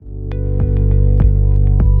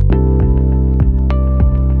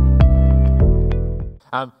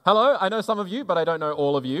Hello, I know some of you, but I don't know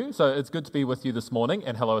all of you, so it's good to be with you this morning,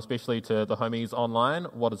 and hello especially to the homies online.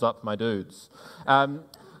 What is up, my dudes?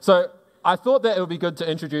 So I thought that it would be good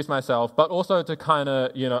to introduce myself, but also to kind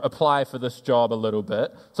of, apply for this job a little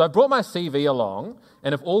bit. So I brought my CV along,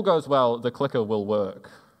 and if all goes well, the clicker will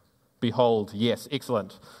work. Behold, yes,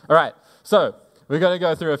 excellent. All right, so we're going to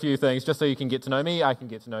go through a few things just so you can get to know me, I can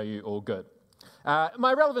get to know you all good.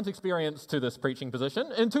 My relevant experience to this preaching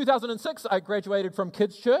position. In 2006, I graduated from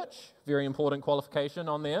Kids Church, very important qualification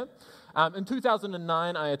on there. In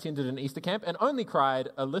 2009, I attended an Easter camp and only cried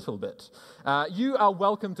a little bit. You are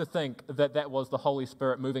welcome to think that that was the Holy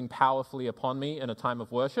Spirit moving powerfully upon me in a time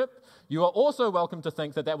of worship. You are also welcome to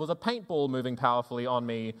think that that was a paintball moving powerfully on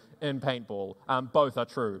me in paintball. Both are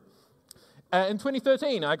true. In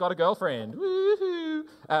 2013, I got a girlfriend. Woohoo!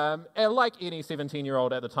 And like any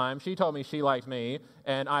 17-year-old at the time, she told me she liked me,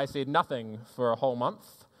 and I said nothing for a whole month.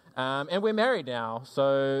 And we're married now,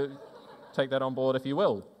 so take that on board if you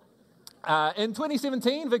will. In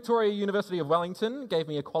 2017, Victoria University of Wellington gave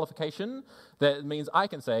me a qualification that means I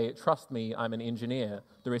can say, trust me, I'm an engineer.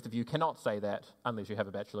 The rest of you cannot say that unless you have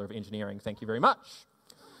a Bachelor of Engineering. Thank you very much.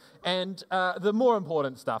 And the more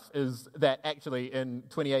important stuff is that actually in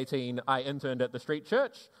 2018, I interned at the Street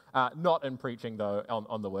Church, not in preaching though,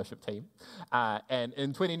 on the worship team. And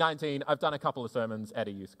in 2019, I've done a couple of sermons at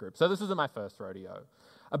a youth group. So this isn't my first rodeo.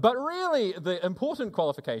 But really, the important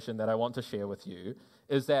qualification that I want to share with you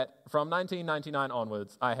is that from 1999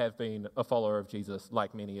 onwards, I have been a follower of Jesus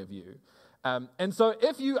like many of you. And so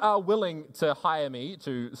if you are willing to hire me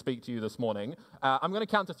to speak to you this morning, I'm going to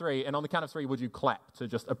count to three, and on the count of three, would you clap to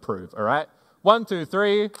just approve, all right? 1, 2,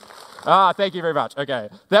 3. Thank you very much. Okay.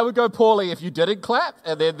 That would go poorly if you didn't clap,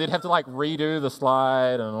 and then they'd have to redo the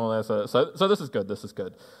slide and all that. So this is good. This is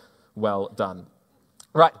good. Well done.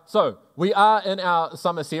 Right, so we are in our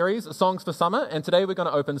summer series, Songs for Summer, and today we're going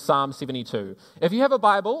to open Psalm 72. If you have a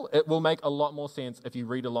Bible, it will make a lot more sense if you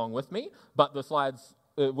read along with me, but the slides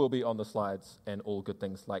it will be on the slides and all good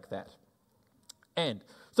things like that. And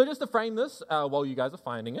so just to frame this while you guys are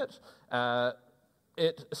finding it,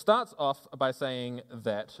 it starts off by saying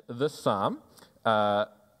that this psalm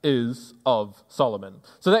is of Solomon.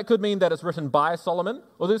 So that could mean that it's written by Solomon,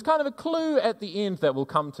 or there's kind of a clue at the end that we'll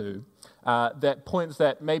come to that points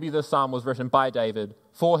that maybe this psalm was written by David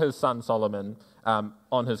for his son Solomon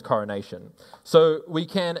on his coronation. So we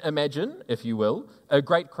can imagine, if you will, a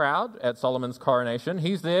great crowd at Solomon's coronation.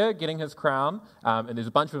 He's there getting his crown, and there's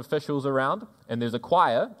a bunch of officials around, and there's a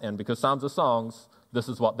choir, and because psalms are songs, this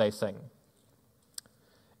is what they sing.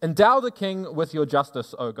 Endow the king with your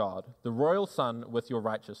justice, O God, the royal son with your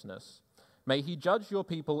righteousness. May he judge your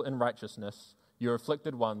people in righteousness, your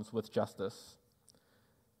afflicted ones with justice.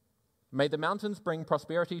 May the mountains bring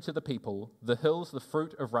prosperity to the people, the hills the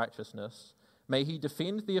fruit of righteousness. May he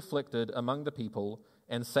defend the afflicted among the people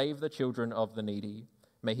and save the children of the needy.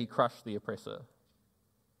 May he crush the oppressor.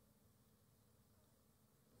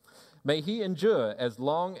 May he endure as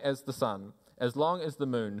long as the sun, as long as the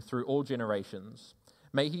moon, through all generations.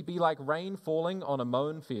 May he be like rain falling on a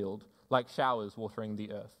mown field, like showers watering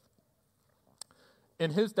the earth.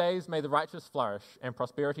 In his days may the righteous flourish and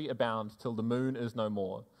prosperity abound till the moon is no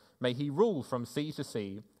more. May he rule from sea to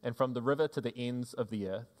sea and from the river to the ends of the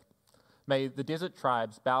earth. May the desert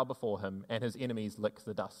tribes bow before him and his enemies lick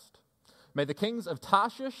the dust. May the kings of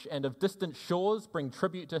Tarshish and of distant shores bring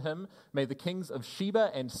tribute to him. May the kings of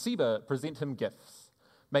Sheba and Seba present him gifts.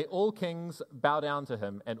 May all kings bow down to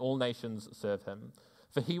him and all nations serve him.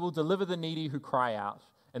 For he will deliver the needy who cry out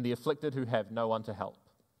and the afflicted who have no one to help.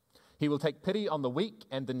 He will take pity on the weak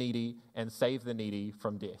and the needy and save the needy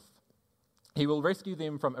from death. He will rescue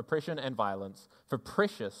them from oppression and violence, for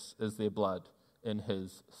precious is their blood in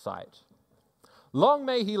his sight. Long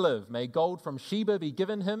may he live, may gold from Sheba be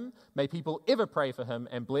given him, may people ever pray for him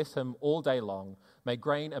and bless him all day long. May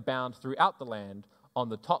grain abound throughout the land, on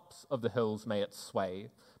the tops of the hills may it sway.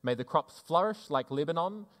 May the crops flourish like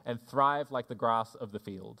Lebanon and thrive like the grass of the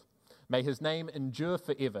field. May his name endure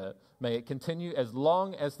forever, may it continue as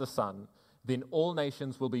long as the sun. Then all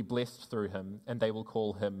nations will be blessed through him, and they will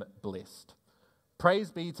call him blessed.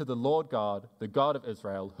 Praise be to the Lord God, the God of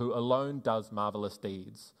Israel, who alone does marvelous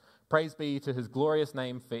deeds. Praise be to his glorious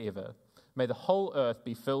name forever. May the whole earth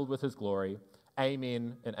be filled with his glory.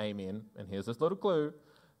 Amen and amen. And here's this little clue.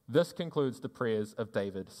 This concludes the prayers of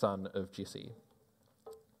David, son of Jesse.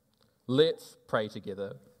 Let's pray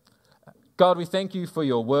together. God, we thank you for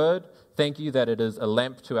your word. Thank you that it is a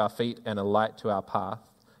lamp to our feet and a light to our path.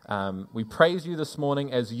 We praise you this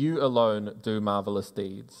morning as you alone do marvelous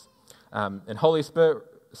deeds. And Holy Spirit,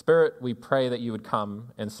 Spirit, we pray that you would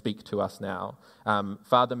come and speak to us now.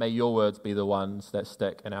 Father, may your words be the ones that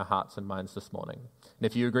stick in our hearts and minds this morning. And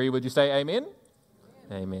if you agree, would you say amen?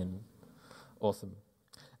 Amen. Awesome.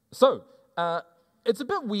 So, it's a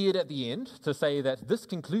bit weird at the end to say that this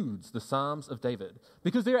concludes the Psalms of David,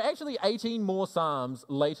 because there are actually 18 more Psalms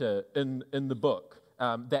later in the book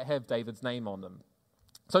that have David's name on them.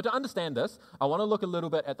 So to understand this, I want to look a little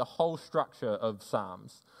bit at the whole structure of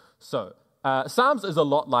Psalms. So, Psalms is a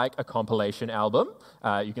lot like a compilation album.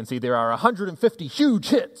 You can see there are 150 huge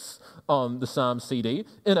hits on the Psalms CD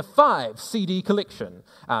in a 5 CD collection.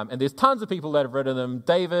 And there's tons of people that have written them.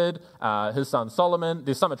 David, his son Solomon.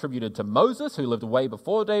 There's some attributed to Moses, who lived way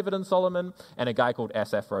before David and Solomon. And a guy called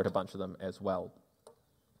Asaph wrote a bunch of them as well.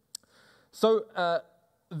 So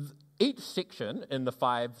each section in the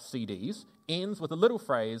 5 CDs ends with a little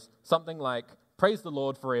phrase, something like, praise the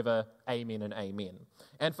Lord forever, amen and amen.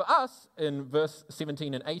 And for us, in verse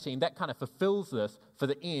 17 and 18, that kind of fulfills this for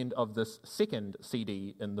the end of this second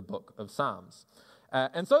CD in the book of Psalms.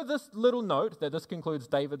 And so this little note that this concludes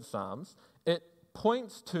David's Psalms, it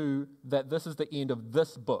points to that this is the end of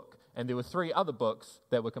this book. And there were 3 other books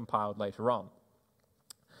that were compiled later on.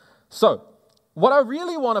 So, what I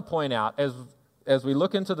really want to point out as we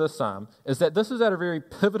look into this psalm is that this is at a very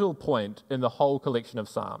pivotal point in the whole collection of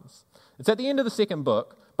Psalms. It's at the end of the second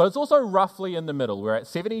book, but it's also roughly in the middle. We're at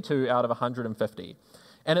 72 out of 150.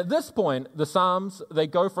 And at this point, the Psalms, they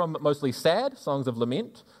go from mostly sad, songs of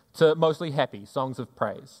lament, to mostly happy, songs of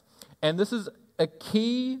praise. And this is a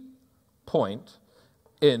key point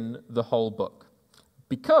in the whole book.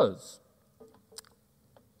 Because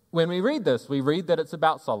when we read this, we read that it's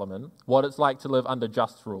about Solomon, what it's like to live under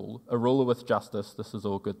just rule, a ruler with justice. This is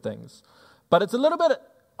all good things. But it's a little bit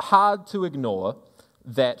hard to ignore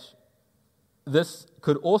that this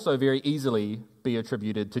could also very easily be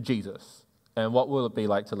attributed to Jesus. And what will it be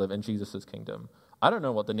like to live in Jesus' kingdom? I don't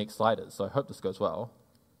know what the next slide is, so I hope this goes well.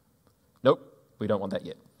 Nope, we don't want that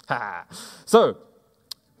yet. So,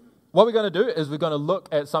 what we're going to do is we're going to look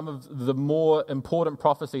at some of the more important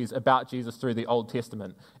prophecies about Jesus through the Old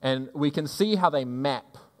Testament, and we can see how they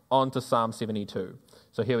map onto Psalm 72.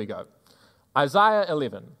 So here we go. Isaiah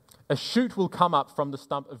 11, a shoot will come up from the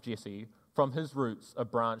stump of Jesse, from his roots a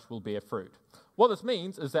branch will bear fruit. What this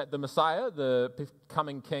means is that the Messiah, the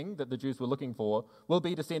coming king that the Jews were looking for, will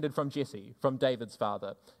be descended from Jesse, from David's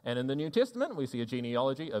father. And in the New Testament, we see a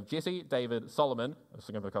genealogy of Jesse, David, Solomon, I was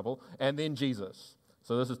thinking of a couple, and then Jesus.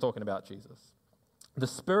 So this is talking about Jesus. The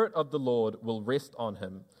Spirit of the Lord will rest on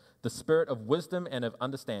him, the Spirit of wisdom and of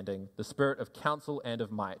understanding, the Spirit of counsel and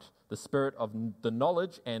of might, the Spirit of the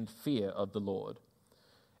knowledge and fear of the Lord.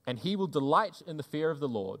 And he will delight in the fear of the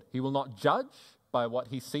Lord. He will not judge by what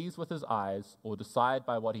he sees with his eyes or decide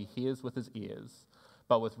by what he hears with his ears,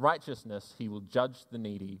 but with righteousness he will judge the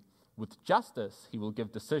needy. With justice he will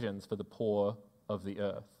give decisions for the poor of the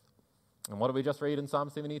earth. And what do we just read in Psalm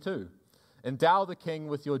 72? Endow the king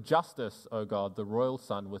with your justice, O God, the royal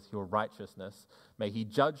son with your righteousness. May he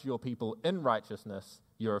judge your people in righteousness,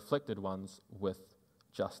 your afflicted ones with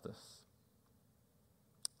justice.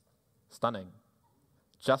 Stunning.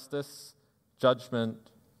 Justice, judgment,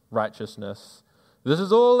 righteousness. This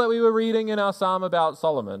is all that we were reading in our psalm about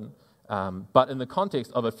Solomon, but in the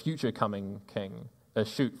context of a future coming king, a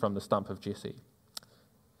shoot from the stump of Jesse.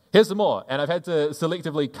 Here's some more, and I've had to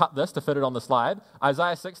selectively cut this to fit it on the slide.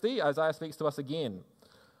 Isaiah 60, Isaiah speaks to us again.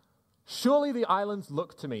 Surely the islands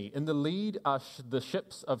look to me. In the lead are the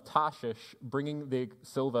ships of Tarshish bringing their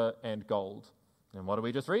silver and gold. And what do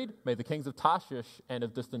we just read? May the kings of Tarshish and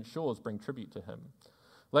of distant shores bring tribute to him.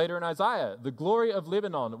 Later in Isaiah, the glory of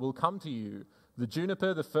Lebanon will come to you, the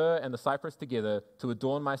juniper, the fir, and the cypress together to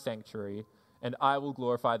adorn my sanctuary, and I will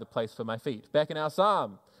glorify the place for my feet. Back in our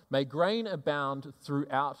psalm, may grain abound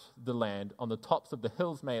throughout the land. On the tops of the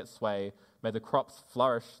hills may it sway. May the crops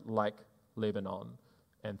flourish like Lebanon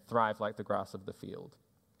and thrive like the grass of the field.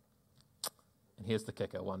 And here's the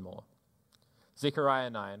kicker, one more. Zechariah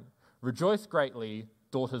 9, rejoice greatly,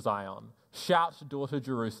 daughter Zion. Shout, daughter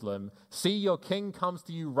Jerusalem. See, your king comes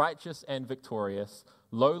to you righteous and victorious,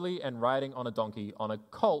 lowly and riding on a donkey, on a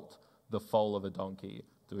colt, the foal of a donkey.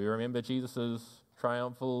 Do we remember Jesus'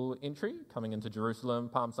 triumphal entry, coming into Jerusalem,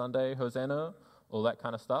 Palm Sunday, Hosanna, all that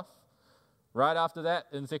kind of stuff? Right after that,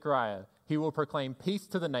 in Zechariah, he will proclaim peace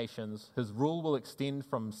to the nations. His rule will extend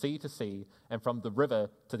from sea to sea and from the river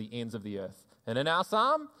to the ends of the earth. And in our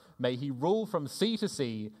psalm, may he rule from sea to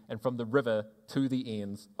sea and from the river to the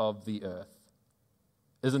ends of the earth.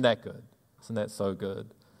 Isn't that good? Isn't that so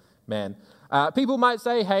good? Man, people might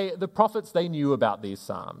say, hey, the prophets, they knew about these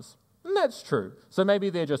psalms. And that's true. So maybe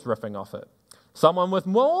they're just riffing off it. Someone with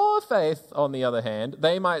more faith, on the other hand,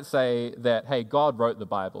 they might say that, hey, God wrote the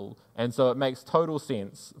Bible, and so it makes total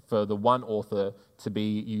sense for the one author to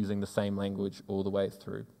be using the same language all the way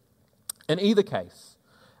through. In either case,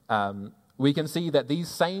 we can see that these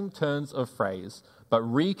same turns of phrase, but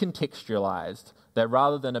recontextualized, that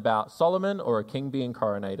rather than about Solomon or a king being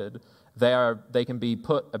coronated, they can be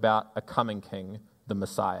put about a coming king, the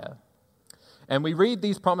Messiah. And we read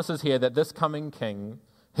these promises here that this coming king,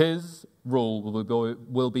 his rule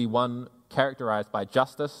will be one characterized by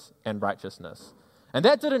justice and righteousness. And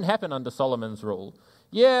that didn't happen under Solomon's rule.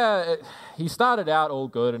 Yeah, he started out all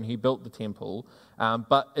good and he built the temple,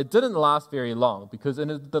 but it didn't last very long because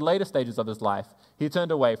in the later stages of his life, he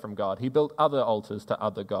turned away from God. He built other altars to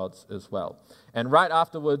other gods as well. And right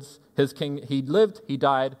afterwards, he lived, he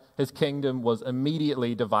died, his kingdom was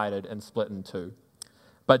immediately divided and split in two.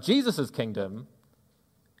 But Jesus' kingdom,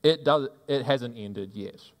 it hasn't ended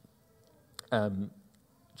yet.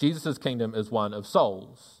 Jesus' kingdom is one of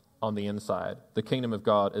souls on the inside. The kingdom of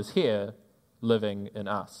God is here, living in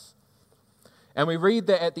us. And we read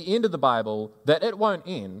that at the end of the Bible that it won't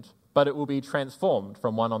end, but it will be transformed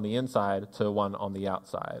from one on the inside to one on the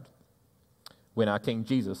outside. When our King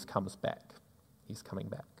Jesus comes back, he's coming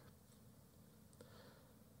back.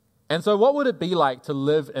 And so what would it be like to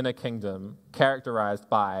live in a kingdom characterized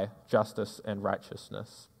by justice and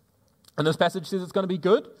righteousness? And this passage says it's going to be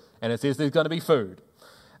good, and it says there's going to be food.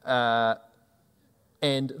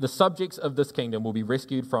 And the subjects of this kingdom will be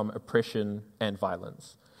rescued from oppression and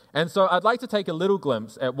violence. And so I'd like to take a little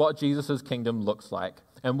glimpse at what Jesus' kingdom looks like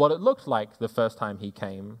and what it looked like the first time he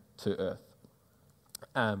came to earth.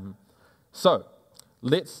 So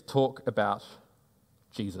let's talk about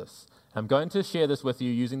Jesus. I'm going to share this with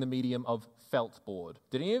you using the medium of felt board.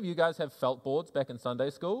 Did any of you guys have felt boards back in Sunday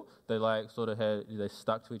school? They they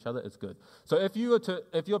stuck to each other. It's good. So if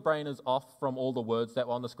your brain is off from all the words that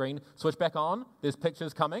were on the screen, switch back on. There's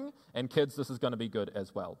pictures coming, and kids, this is going to be good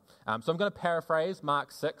as well. So I'm going to paraphrase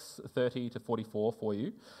Mark 6:30 to 44 for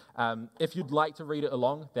you. If you'd like to read it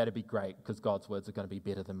along, that'd be great because God's words are going to be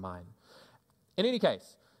better than mine. In any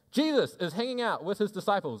case, Jesus is hanging out with his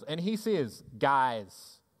disciples, and he says,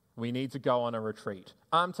 "Guys, we need to go on a retreat.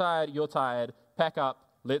 I'm tired, you're tired, pack up,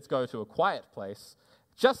 let's go to a quiet place.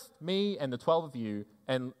 Just me and the 12 of you,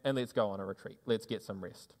 and let's go on a retreat. Let's get some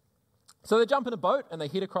rest." So they jump in a boat and they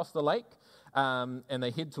head across the lake, and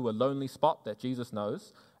they head to a lonely spot that Jesus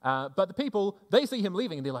knows. But the people, they see him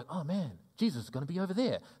leaving and they're like, "Oh man, Jesus is going to be over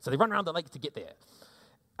there." So they run around the lake to get there.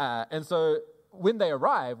 And so when they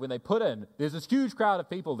arrive, when they put in, there's this huge crowd of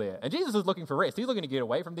people there. And Jesus is looking for rest. He's looking to get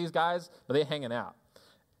away from these guys, but they're hanging out.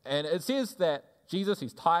 And it says that Jesus,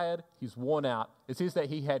 he's tired, he's worn out. It says that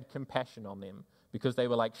he had compassion on them because they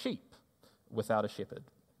were like sheep without a shepherd.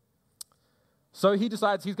 So he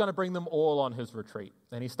decides he's going to bring them all on his retreat,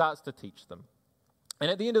 and he starts to teach them. And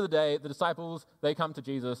at the end of the day, the disciples, they come to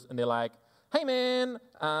Jesus and they're like, "Hey man,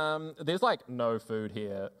 there's like no food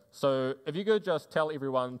here. So if you could just tell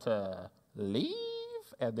everyone to leave,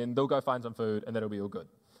 and then they'll go find some food and then it'll be all good."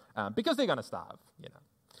 Because they're going to starve, you know.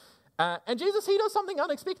 And Jesus, he does something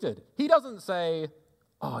unexpected. He doesn't say,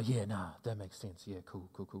 "Oh, yeah, nah, that makes sense. Yeah, cool.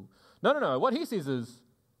 No. What he says is,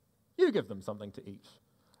 "You give them something to eat."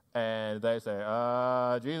 And they say,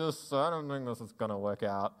 "Jesus, I don't think this is going to work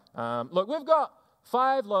out. Look, we've got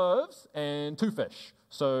 5 loaves and 2 fish.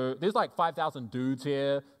 So there's like 5,000 dudes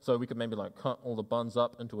here. So we could maybe like cut all the buns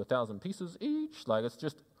up into 1,000 pieces each. Like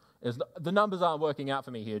the numbers aren't working out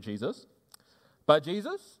for me here, Jesus." But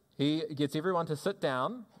Jesus, he gets everyone to sit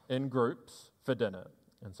down in groups for dinner.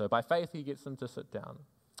 And so by faith, he gets them to sit down.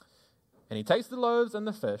 And he takes the loaves and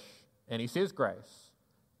the fish, and he says grace.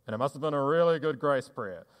 And it must have been a really good grace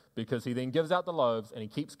prayer, because he then gives out the loaves, and he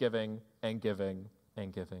keeps giving and giving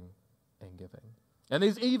and giving and giving. And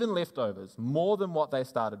there's even leftovers, more than what they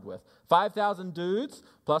started with. 5,000 dudes,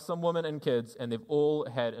 plus some women and kids, and they've all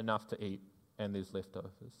had enough to eat, and there's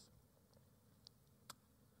leftovers.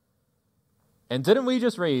 And didn't we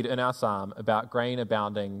just read in our psalm about grain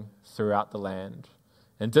abounding throughout the land?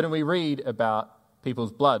 And didn't we read about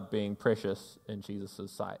people's blood being precious in Jesus'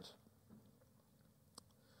 sight?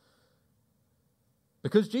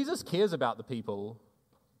 Because Jesus cares about the people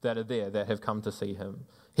that are there, that have come to see him.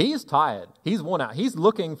 He's tired. He's worn out. He's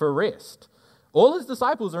looking for rest. All his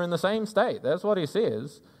disciples are in the same state. That's what he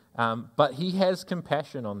says. But he has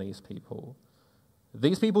compassion on these people.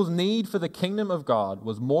 These people's need for the kingdom of God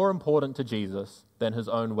was more important to Jesus than his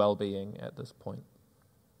own well-being at this point.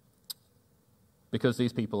 Because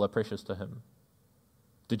these people are precious to him.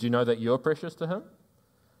 Did you know that you're precious to him?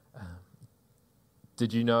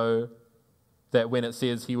 Did you know that when it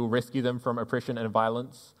says he will rescue them from oppression and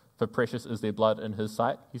violence, for precious is their blood in his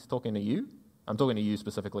sight. He's talking to you. I'm talking to you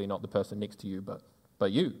specifically, not the person next to you,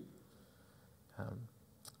 but you.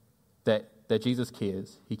 That Jesus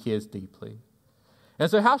cares. He cares deeply.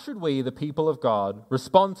 And so how should we, the people of God,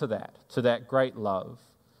 respond to that great love,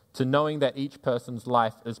 to knowing that each person's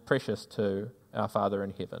life is precious to our Father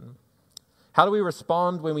in heaven? How do we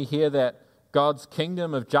respond when we hear that God's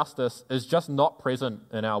kingdom of justice is just not present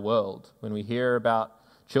in our world? When we hear about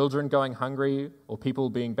children going hungry or people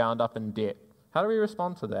being bound up in debt, how do we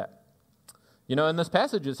respond to that? You know, in this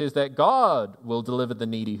passage it says that God will deliver the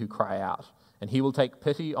needy who cry out, and he will take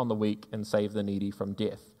pity on the weak and save the needy from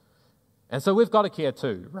death. And so we've got to care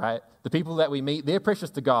too, right? The people that we meet, they're precious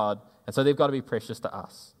to God, and so they've got to be precious to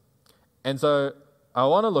us. And so I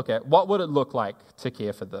want to look at what would it look like to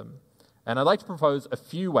care for them. And I'd like to propose a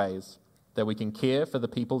few ways that we can care for the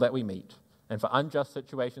people that we meet and for unjust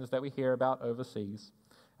situations that we hear about overseas,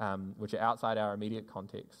 which are outside our immediate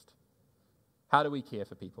context. How do we care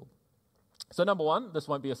for people? So number one, this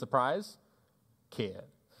won't be a surprise, care.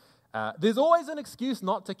 There's always an excuse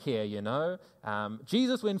not to care, you know.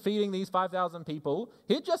 Jesus, when feeding these 5,000 people,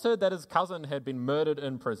 he'd just heard that his cousin had been murdered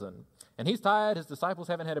in prison. And he's tired, his disciples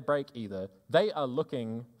haven't had a break either. They are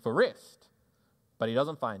looking for rest, but he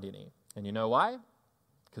doesn't find any. And you know why?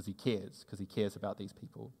 Because he cares about these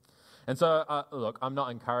people. And so, look, I'm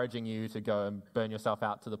not encouraging you to go and burn yourself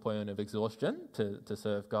out to the point of exhaustion to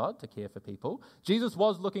serve God, to care for people. Jesus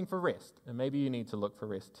was looking for rest, and maybe you need to look for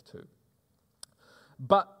rest too.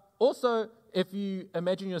 But also, if you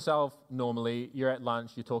imagine yourself normally, you're at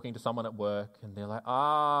lunch, you're talking to someone at work, and they're like,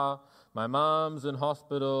 my mum's in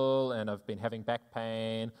hospital, and I've been having back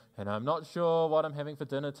pain, and I'm not sure what I'm having for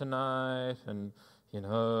dinner tonight, and, you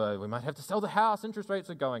know, we might have to sell the house, interest rates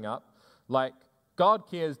are going up. Like, God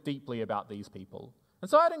cares deeply about these people.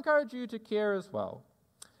 And so I'd encourage you to care as well.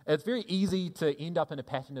 It's very easy to end up in a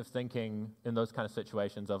pattern of thinking in those kind of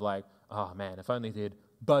situations of like, oh man, if only they'd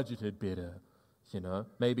budgeted better, you know,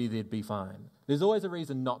 maybe they'd be fine. There's always a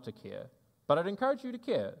reason not to care. But I'd encourage you to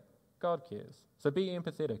care. God cares. So be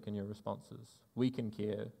empathetic in your responses. We can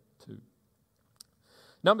care too.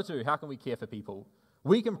 Number two, how can we care for people?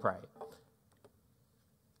 We can pray.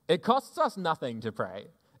 It costs us nothing to pray.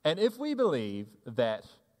 And if we believe that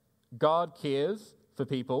God cares for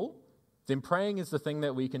people, then praying is the thing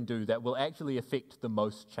that we can do that will actually affect the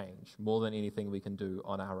most change, more than anything we can do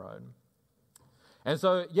on our own. And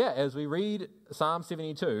so, as we read Psalm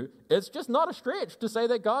 72, it's just not a stretch to say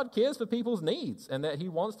that God cares for people's needs and that he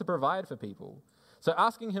wants to provide for people. So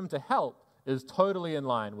asking him to help is totally in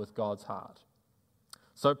line with God's heart.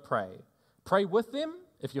 So pray. Pray with them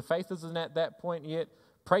if your faith isn't at that point yet.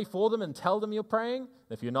 Pray for them and tell them you're praying.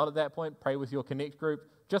 If you're not at that point, pray with your Connect group.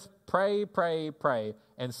 Just pray, pray, pray,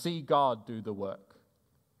 and see God do the work.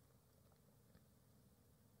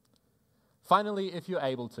 Finally, if you're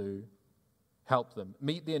able to, help them.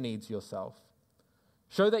 Meet their needs yourself.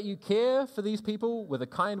 Show that you care for these people with a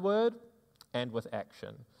kind word and with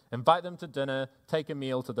action. Invite them to dinner, take a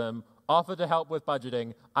meal to them, offer to help with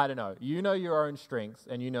budgeting. I don't know. You know your own strengths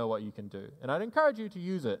and you know what you can do. And I'd encourage you to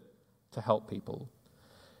use it to help people.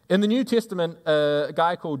 In the New Testament, a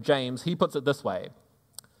guy called James, he puts it this way.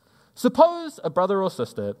 Suppose a brother or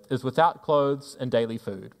sister is without clothes and daily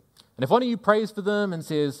food. And if one of you prays for them and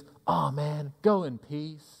says, oh man, go in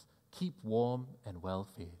peace, keep warm and well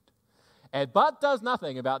fed, but does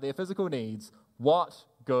nothing about their physical needs, what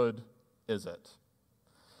good is it?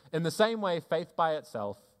 In the same way, faith by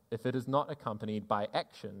itself, if it is not accompanied by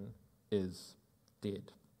action, is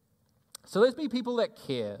dead. So let's be people that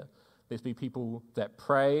care. Let's be people that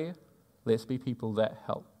pray. Let's be people that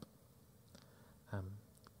help.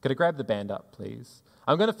 Could I grab the band up, please?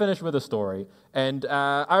 I'm going to finish with a story. And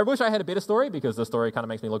I wish I had a better story because the story kind of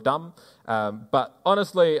makes me look dumb. But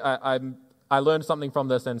honestly, I learned something from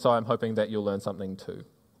this, and so I'm hoping that you'll learn something too.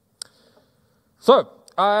 So,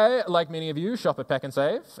 I, like many of you, shop at Pack and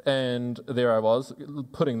Save, and there I was,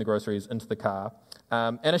 putting the groceries into the car.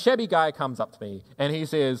 And a shabby guy comes up to me, and he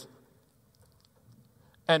says,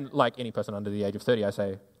 and like any person under the age of 30, I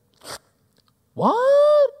say, what?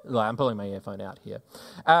 Like, I'm pulling my earphone out here.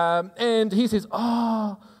 And he says,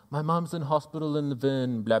 oh, my mum's in hospital in the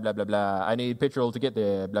Vin, blah, blah, blah, blah. I need petrol to get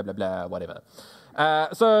there, blah, blah, blah, whatever.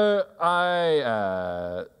 So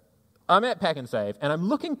I'm at Pack and Save, and I'm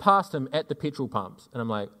looking past him at the petrol pumps, and I'm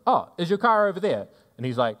like, oh, is your car over there? And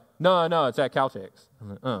he's like, no, it's at Caltex. I'm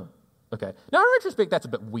like, oh, okay. Now, in retrospect, that's a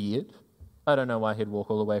bit weird. I don't know why he'd walk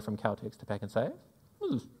all the way from Caltex to Pack and Save.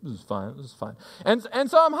 This is fine. And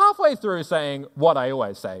so I'm halfway through saying what I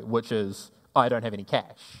always say, which is, I don't have any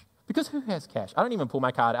cash. Because who has cash? I don't even pull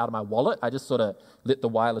my card out of my wallet. I just sort of let the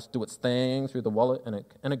wireless do its thing through the wallet,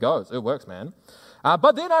 and it goes. It works, man.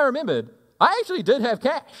 But then I remembered, I actually did have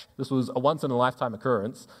cash. This was a once-in-a-lifetime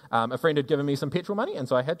occurrence. A friend had given me some petrol money, and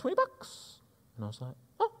so I had $20. And I was like,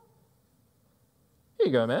 oh, here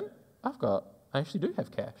you go, man. I actually do have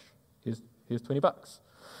cash. Here's $20.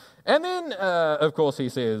 And then, of course, he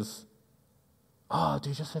says, oh, do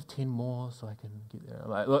you just have 10 more so I can get there? I'm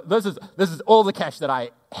like, look, this is all the cash that I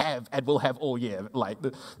have and will have all year. Like,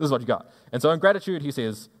 this is what you got. And so in gratitude, he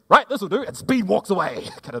says, right, this will do. And speed walks away,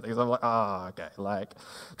 kind of thing. So I'm like, oh, okay. Like,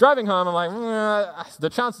 driving home, I'm like, the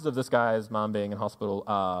chances of this guy's mom being in hospital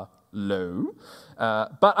are low.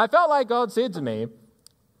 But I felt like God said to me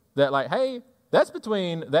that, like, hey, that's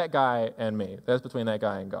between that guy and me. That's between that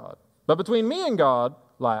guy and God. But between me and God,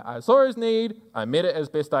 like, I saw his need, I met it as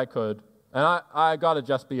best I could, and I got to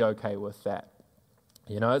just be okay with that.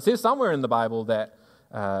 You know, it says somewhere in the Bible that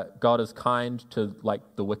God is kind to, like,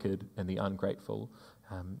 the wicked and the ungrateful.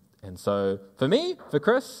 And so for me, for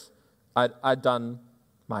Chris, I'd done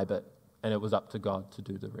my bit, and it was up to God to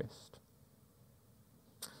do the rest.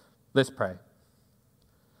 Let's pray.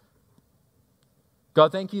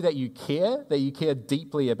 God, thank you that you care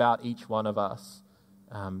deeply about each one of us,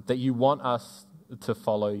 that you want us to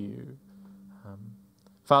follow you.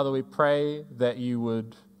 Father, we pray that you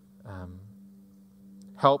would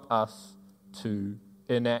help us to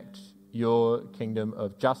enact your kingdom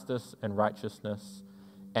of justice and righteousness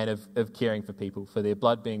and of caring for people, for their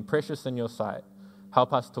blood being precious in your sight.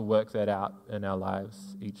 Help us to work that out in our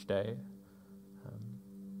lives each day.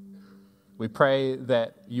 We pray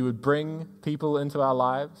that you would bring people into our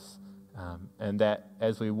lives and that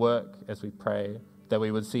as we work, as we pray, that we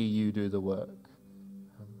would see you do the work.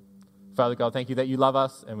 Father God, thank you that you love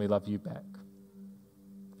us and we love you back.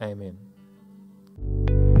 Amen.